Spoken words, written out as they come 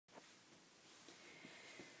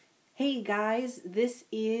Hey guys, this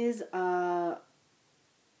is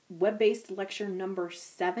web-based lecture number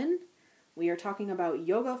 7. We are talking about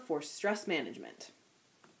yoga for stress management.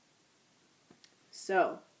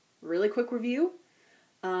 So, really quick review.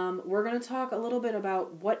 We're going to talk a little bit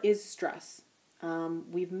about what is stress.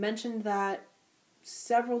 We've mentioned that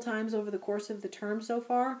several times over the course of the term so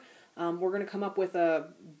far. We're going to come up with a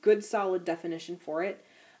good solid definition for it.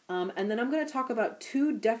 And then I'm going to talk about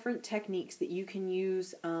 2 different techniques that you can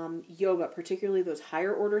use yoga, particularly those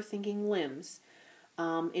higher order thinking limbs,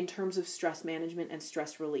 in terms of stress management and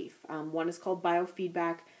stress relief. One is called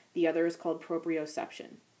biofeedback, the other is called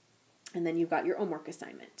proprioception. And then you've got your homework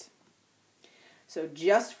assignment. So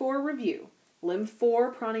just for review, limb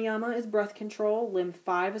 4, pranayama, is breath control. Limb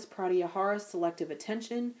 5 is pratyahara, selective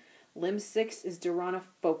attention. Limb 6 is dharana,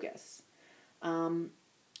 focus.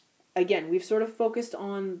 Again, we've sort of focused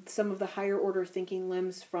on some of the higher order thinking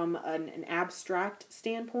limbs from an abstract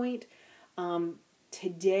standpoint.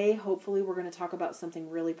 Today, hopefully, we're going to talk about something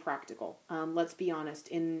really practical. Let's be honest,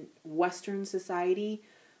 in Western society,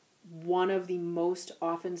 one of the most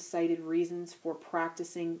often cited reasons for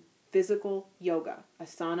practicing physical yoga,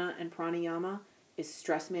 asana and pranayama, is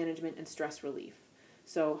stress management and stress relief.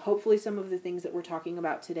 So hopefully some of the things that we're talking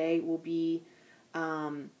about today will be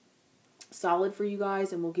solid for you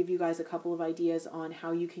guys, and we'll give you guys a couple of ideas on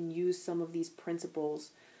how you can use some of these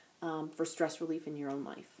principles for stress relief in your own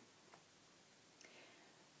life.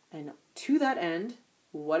 And to that end,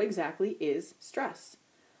 what exactly is stress?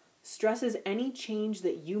 Stress is any change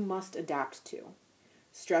that you must adapt to.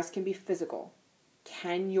 Stress can be physical.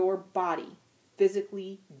 Can your body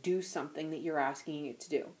physically do something that you're asking it to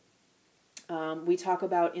do? We talk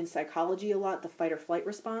about in psychology a lot the fight or flight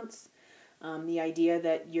response. The idea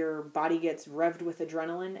that your body gets revved with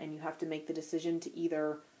adrenaline and you have to make the decision to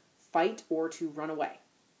either fight or to run away.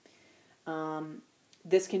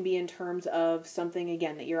 This can be in terms of something,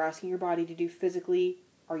 again, that you're asking your body to do physically.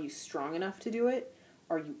 Are you strong enough to do it?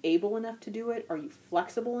 Are you able enough to do it? Are you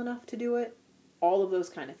flexible enough to do it? All of those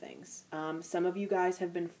kind of things. Some of you guys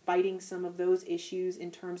have been fighting some of those issues in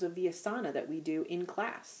terms of the asana that we do in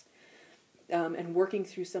class, and working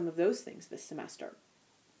through some of those things this semester.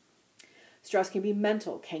 Stress can be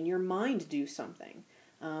mental. Can your mind do something?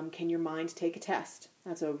 Can your mind take a test?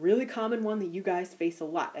 That's a really common one that you guys face a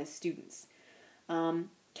lot as students.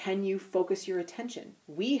 Can you focus your attention?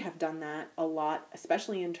 We have done that a lot,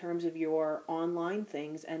 especially in terms of your online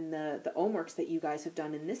things and the homeworks that you guys have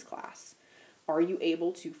done in this class. Are you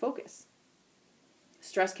able to focus?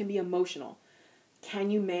 Stress can be emotional. Can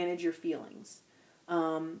you manage your feelings?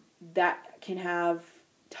 That can have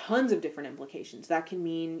tons of different implications. That can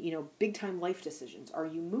mean, big time life decisions. Are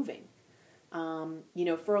you moving?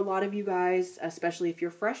 For a lot of you guys, especially if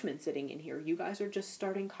you're freshmen sitting in here, you guys are just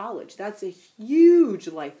starting college. That's a huge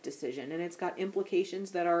life decision, and it's got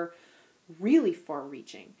implications that are really far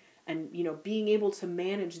reaching. And, being able to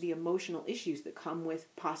manage the emotional issues that come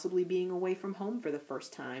with possibly being away from home for the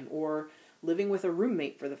first time or living with a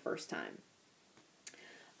roommate for the first time.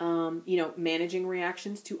 Managing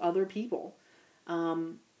reactions to other people.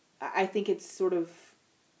 I think it's sort of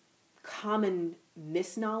common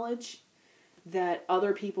misknowledge that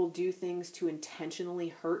other people do things to intentionally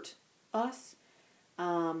hurt us.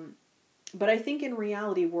 But I think in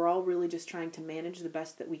reality, we're all really just trying to manage the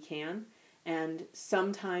best that we can. And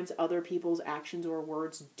sometimes other people's actions or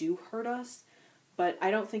words do hurt us, but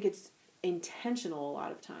I don't think it's intentional a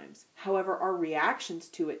lot of times. However, our reactions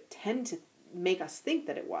to it tend to make us think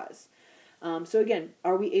that it was. So again,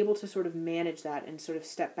 are we able to sort of manage that and sort of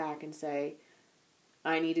step back and say,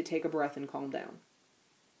 I need to take a breath and calm down?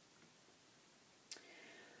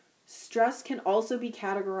 Stress can also be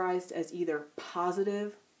categorized as either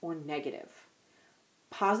positive or negative.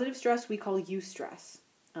 Positive stress we call eustress.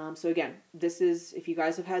 So again, this is, if you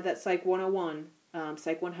guys have had that Psych 101,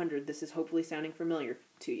 Psych 100, this is hopefully sounding familiar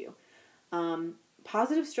to you.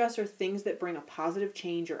 Positive stress are things that bring a positive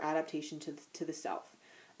change or adaptation to the self.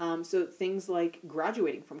 So things like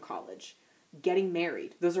graduating from college, getting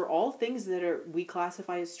married, those are all things that we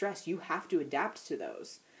classify as stress. You have to adapt to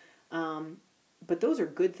those. But those are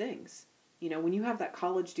good things. When you have that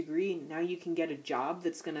college degree and now you can get a job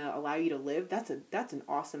that's going to allow you to live, that's an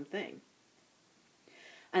awesome thing.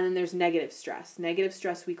 And then there's negative stress. Negative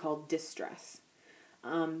stress we call distress.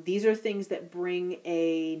 These are things that bring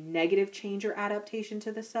a negative change or adaptation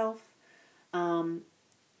to the self.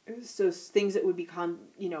 So things that would become,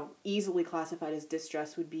 easily classified as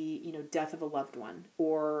distress would be, death of a loved one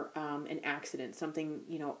or an accident, something,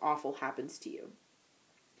 awful happens to you.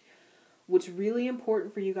 What's really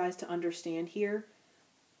important for you guys to understand here,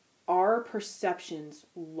 our perceptions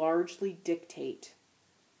largely dictate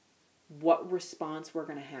what response we're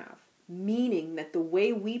going to have. Meaning that the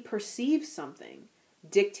way we perceive something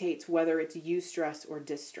dictates whether it's eustress or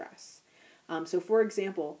distress. So for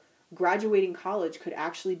example, graduating college could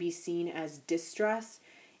actually be seen as distress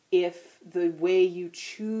if the way you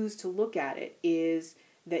choose to look at it is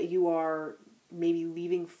that you are maybe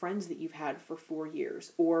leaving friends that you've had for 4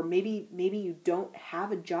 years, or maybe you don't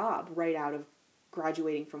have a job right out of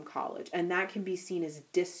graduating from college, and that can be seen as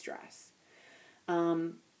distress.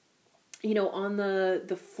 You know, on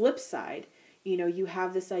the flip side, you know, you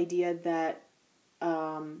have this idea that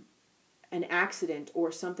an accident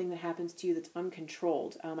or something that happens to you that's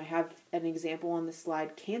uncontrolled. I have an example on the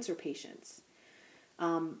slide, cancer patients.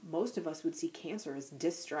 Most of us would see cancer as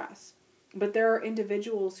distress. But there are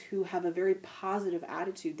individuals who have a very positive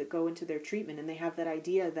attitude that go into their treatment, and they have that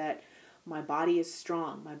idea that my body is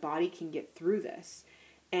strong, my body can get through this.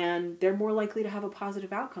 And they're more likely to have a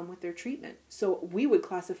positive outcome with their treatment. So we would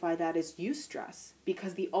classify that as eustress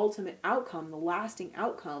because the ultimate outcome, the lasting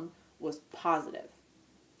outcome, was positive.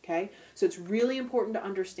 Okay? So it's really important to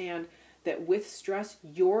understand that with stress,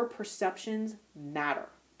 your perceptions matter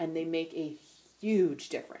and they make a huge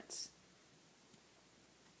difference.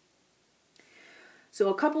 So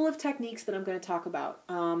a couple of techniques that I'm going to talk about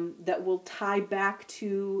that will tie back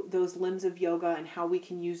to those limbs of yoga and how we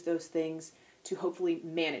can use those things to hopefully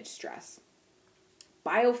manage stress.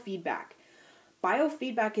 Biofeedback.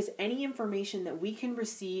 Biofeedback is any information that we can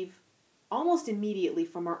receive almost immediately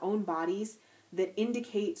from our own bodies that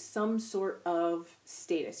indicate some sort of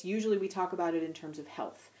status. Usually we talk about it in terms of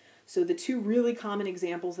health. So the two really common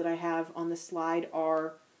examples that I have on the slide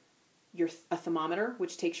are a thermometer,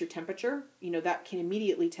 which takes your temperature. You know, that can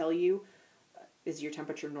immediately tell you, is your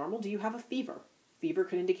temperature normal? Do you have a fever? Fever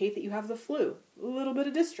could indicate that you have the flu. A little bit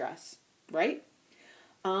of distress, right?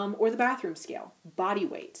 Or the bathroom scale, body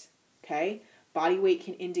weight, okay? Body weight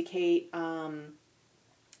can indicate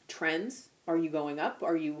trends. Are you going up?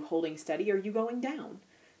 Are you holding steady? Are you going down?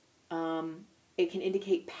 It can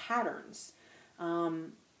indicate patterns.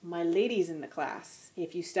 My ladies in the class,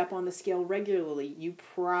 if you step on the scale regularly, you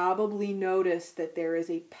probably notice that there is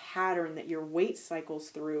a pattern that your weight cycles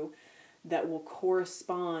through that will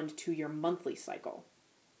correspond to your monthly cycle.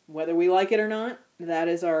 Whether we like it or not, that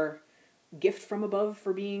is our gift from above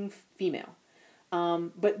for being female.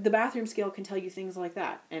 But the bathroom scale can tell you things like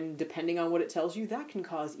that. And depending on what it tells you, that can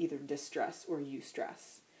cause either distress or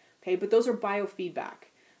eustress. Okay, but those are biofeedback.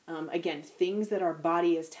 Again, things that our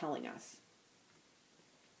body is telling us.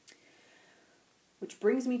 Which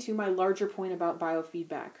brings me to my larger point about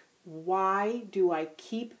biofeedback. Why do I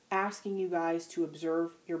keep asking you guys to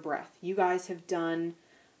observe your breath? You guys have done,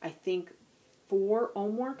 I think, 4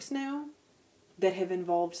 homeworks now that have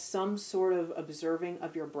involved some sort of observing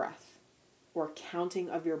of your breath or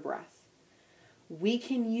counting of your breath. We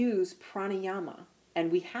can use pranayama,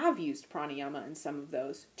 and we have used pranayama in some of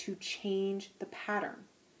those, to change the pattern.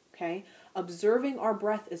 Okay? Observing our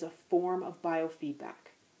breath is a form of biofeedback.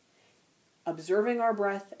 Observing our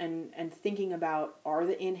breath and thinking about, are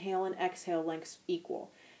the inhale and exhale lengths equal?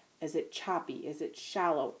 Is it choppy? Is it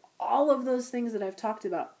shallow? All of those things that I've talked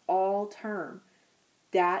about all term,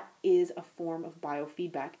 that is a form of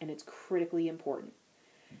biofeedback, and it's critically important.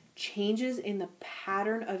 Changes in the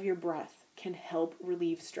pattern of your breath can help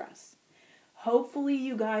relieve stress. Hopefully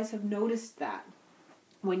you guys have noticed that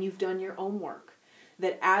when you've done your own work,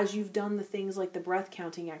 that as you've done the things like the breath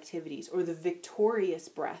counting activities or the victorious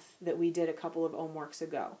breath that we did a couple of homeworks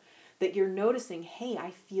ago, that you're noticing, hey, I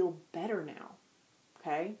feel better now,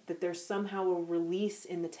 okay? That there's somehow a release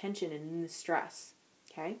in the tension and in the stress,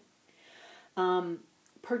 okay?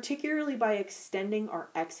 Particularly by extending our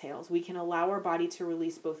exhales, we can allow our body to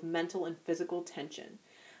release both mental and physical tension.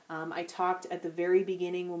 I talked at the very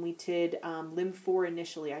beginning when we did Limb 4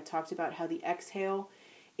 initially, I talked about how the exhale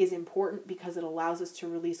is important because it allows us to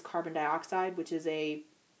release carbon dioxide, which is a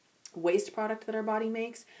waste product that our body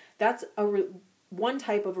makes. That's one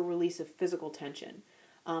type of a release of physical tension.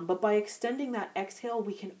 But by extending that exhale,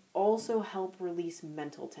 we can also help release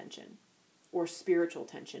mental tension or spiritual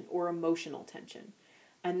tension or emotional tension.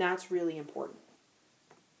 And that's really important.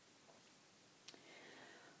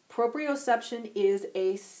 Proprioception is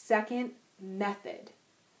a second method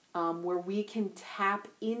where we can tap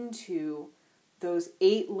into those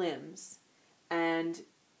 8 limbs and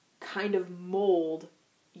kind of mold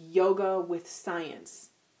yoga with science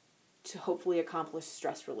to hopefully accomplish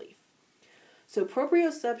stress relief. So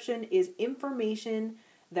proprioception is information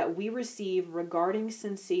that we receive regarding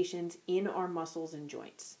sensations in our muscles and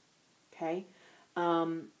joints. Okay?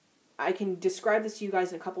 I can describe this to you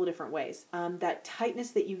guys in a couple of different ways. That tightness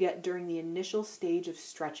that you get during the initial stage of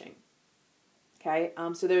stretching. Okay,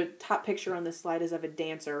 so the top picture on this slide is of a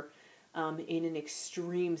dancer in an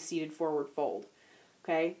extreme seated forward fold.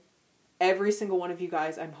 Okay, every single one of you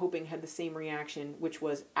guys, I'm hoping, had the same reaction, which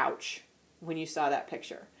was ouch, when you saw that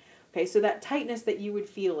picture. Okay, so that tightness that you would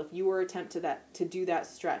feel if you were to do that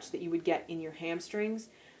stretch that you would get in your hamstrings,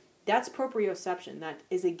 that's proprioception. That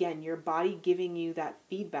is, again, your body giving you that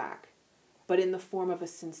feedback, but in the form of a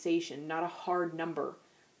sensation, not a hard number.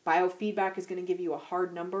 Biofeedback is going to give you a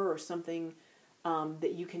hard number or something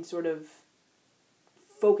that you can sort of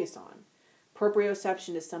focus on.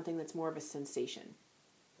 Proprioception is something that's more of a sensation.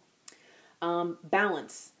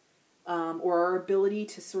 Balance, or our ability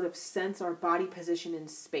to sort of sense our body position in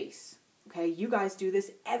space. Okay, you guys do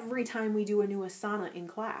this every time we do a new asana in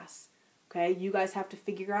class. Okay, you guys have to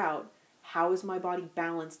figure out, how is my body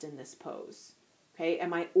balanced in this pose? Okay,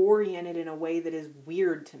 am I oriented in a way that is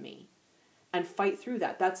weird to me? And fight through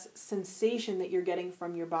that. That's sensation that you're getting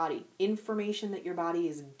from your body, information that your body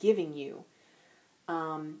is giving you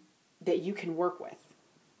that you can work with.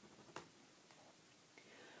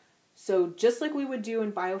 So just like we would do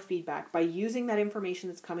in biofeedback, by using that information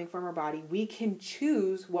that's coming from our body, we can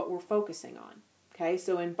choose what we're focusing on. Okay,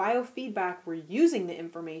 so in biofeedback, we're using the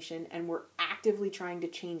information and we're actively trying to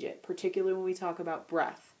change it, particularly when we talk about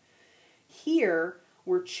breath. Here,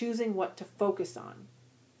 we're choosing what to focus on.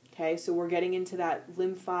 Okay, so we're getting into that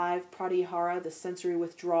limb 5, pratyahara, the sensory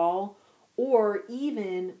withdrawal, or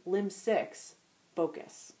even limb 6,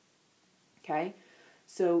 focus. Okay,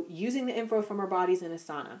 so using the info from our bodies in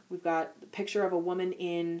asana. We've got the picture of a woman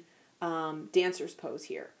in dancer's pose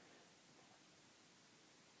here.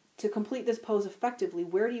 To complete this pose effectively,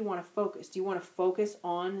 where do you want to focus? Do you want to focus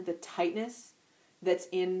on the tightness that's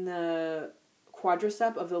in the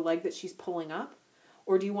quadricep of the leg that she's pulling up?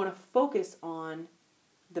 Or do you want to focus on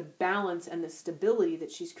the balance and the stability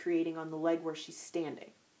that she's creating on the leg where she's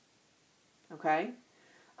standing? Okay?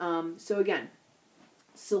 So again,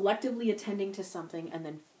 selectively attending to something and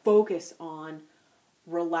then focus on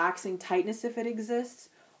relaxing tightness if it exists,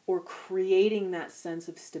 or creating that sense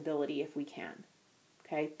of stability if we can.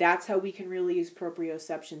 Okay? That's how we can really use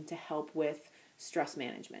proprioception to help with stress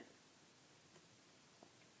management.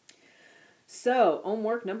 So,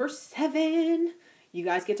 homework number 7. You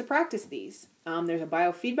guys get to practice these. There's a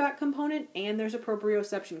biofeedback component and there's a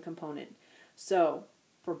proprioception component. So,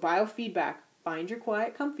 for biofeedback, find your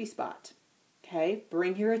quiet, comfy spot. Okay?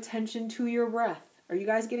 Bring your attention to your breath. Are you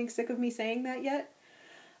guys getting sick of me saying that yet?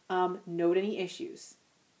 Note any issues.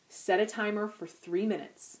 Set a timer for 3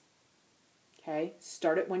 minutes. Okay?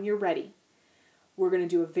 Start it when you're ready. We're going to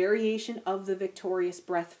do a variation of the victorious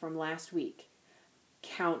breath from last week.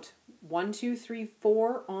 Count 1, 2, 3,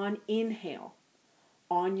 4 on inhale.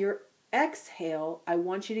 On your exhale, I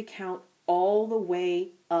want you to count all the way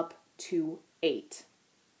up to 8.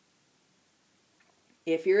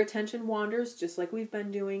 If your attention wanders, just like we've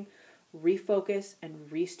been doing, refocus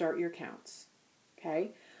and restart your counts.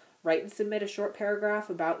 Okay? Write and submit a short paragraph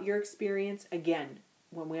about your experience. Again,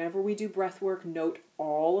 whenever we do breath work, note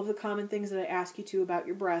all of the common things that I ask you to about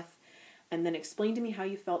your breath, and then explain to me how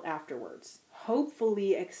you felt afterwards.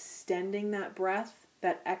 Hopefully extending that breath,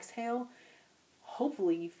 that exhale,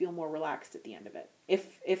 hopefully you feel more relaxed at the end of it.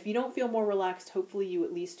 If you don't feel more relaxed, hopefully you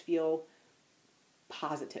at least feel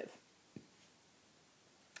positive.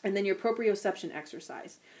 And then your proprioception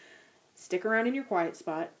exercise. Stick around in your quiet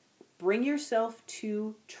spot. Bring yourself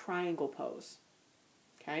to triangle pose.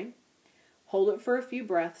 Okay? Hold it for a few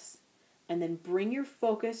breaths, and then bring your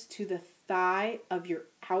focus to the thigh of your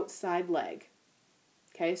outside leg.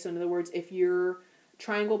 Okay? So in other words, if you're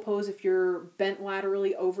triangle pose, if you're bent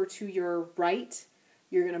laterally over to your right,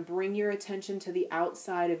 you're going to bring your attention to the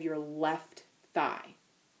outside of your left thigh.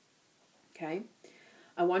 Okay?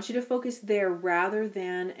 I want you to focus there rather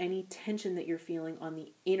than any tension that you're feeling on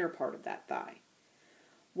the inner part of that thigh.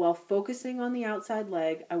 While focusing on the outside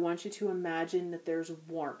leg, I want you to imagine that there's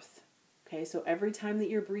warmth. Okay, so every time that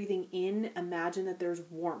you're breathing in, imagine that there's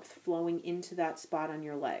warmth flowing into that spot on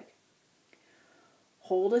your leg.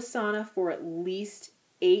 Hold asana for at least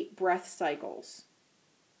 8 breath cycles.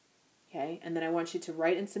 Okay, and then I want you to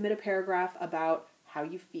write and submit a paragraph about how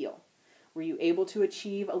you feel. Were you able to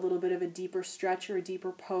achieve a little bit of a deeper stretch or a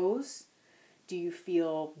deeper pose? Do you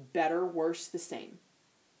feel better, worse, the same?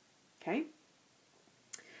 Okay.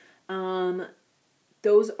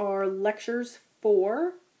 Those are lectures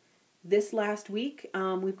for this last week.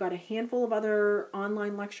 We've got a handful of other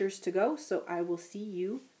online lectures to go, so I will see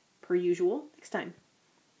you, per usual, next time.